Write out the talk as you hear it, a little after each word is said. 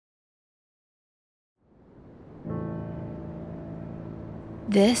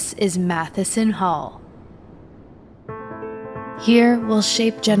This is Mathison Hall. Here we'll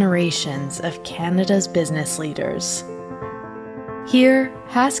shape generations of Canada's business leaders. Here,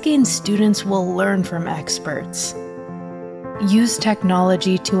 Haskayne students will learn from experts, use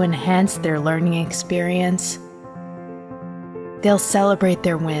technology to enhance their learning experience. They'll celebrate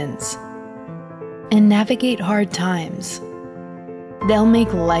their wins and navigate hard times. They'll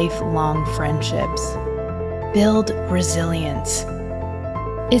make lifelong friendships, build resilience.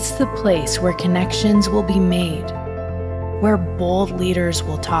 It's the place where connections will be made, where bold leaders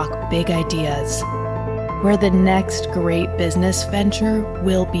will talk big ideas, where the next great business venture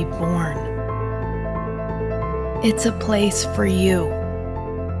will be born. It's a place for you.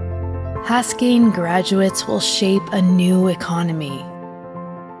 Haskayne graduates will shape a new economy.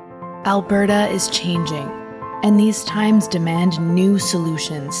 Alberta is changing, and these times demand new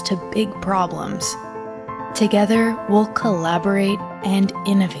solutions to big problems. Together, we'll collaborate and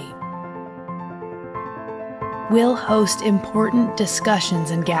innovate. We'll host important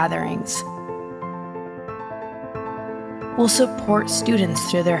discussions and gatherings. We'll support students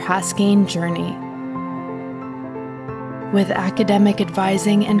through their Haskayne journey with academic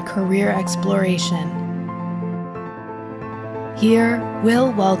advising and career exploration. Here,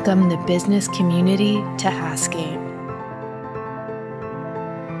 we'll welcome the business community to Haskayne.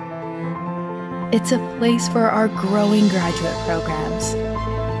 It's a place for our growing graduate programs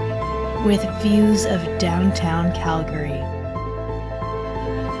with views of downtown Calgary.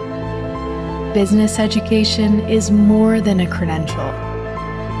 Business education is more than a credential.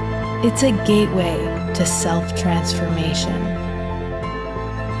 It's a gateway to self-transformation.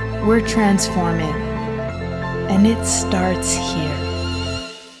 We're transforming, and it starts here.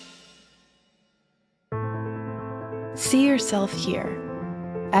 See yourself here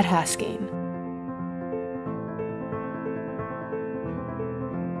at Haskayne.